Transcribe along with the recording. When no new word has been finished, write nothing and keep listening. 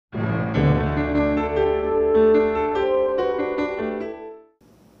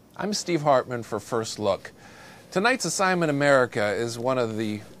I'm Steve Hartman for First Look. Tonight's assignment, America, is one of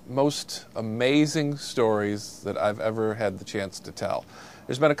the most amazing stories that I've ever had the chance to tell.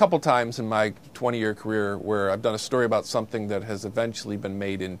 There's been a couple times in my 20-year career where I've done a story about something that has eventually been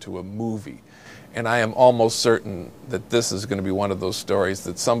made into a movie. And I am almost certain that this is going to be one of those stories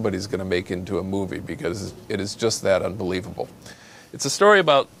that somebody's going to make into a movie because it is just that unbelievable. It's a story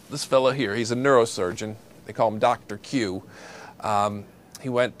about this fellow here. He's a neurosurgeon. They call him Dr. Q. He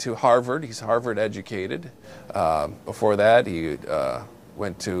went to Harvard. He's Harvard educated. Before that, he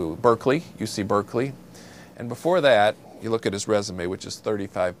went to Berkeley, UC Berkeley. And before that, you look at his resume, which is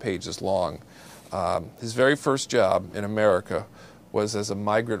 35 pages long. His very first job in America was as a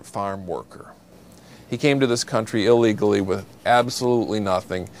migrant farm worker. He came to this country illegally with absolutely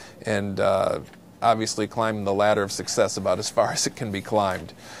nothing and obviously climbed the ladder of success about as far as it can be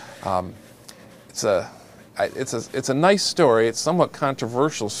climbed. It's a nice story. It's a somewhat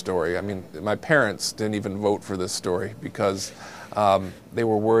controversial story. I mean, my parents didn't even vote for this story because they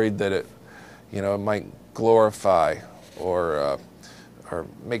were worried that it might glorify or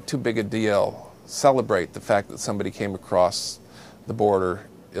make too big a deal, celebrate the fact that somebody came across the border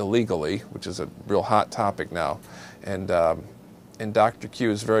illegally, which is a real hot topic now. And Dr. Q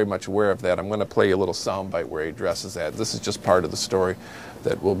is very much aware of that. I'm going to play you a little soundbite where he addresses that. This is just part of the story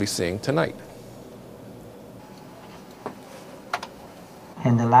that we'll be seeing tonight.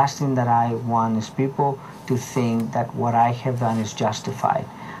 And the last thing that I want is people to think that what I have done is justified.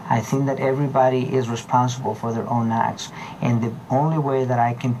 I think that everybody is responsible for their own acts. And the only way that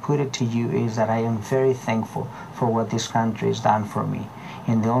I can put it to you is that I am very thankful for what this country has done for me.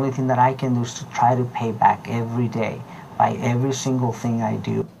 And the only thing that I can do is to try to pay back every day by every single thing I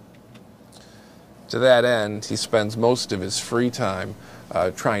do. To that end, he spends most of his free time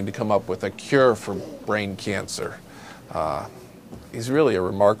trying to come up with a cure for brain cancer. He's really a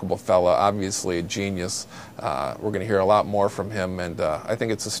remarkable fellow, obviously a genius. We're going to hear a lot more from him, and I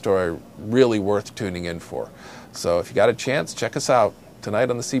think it's a story really worth tuning in for. So if you got a chance, check us out tonight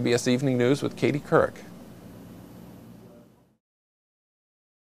on the CBS Evening News with Katie Couric.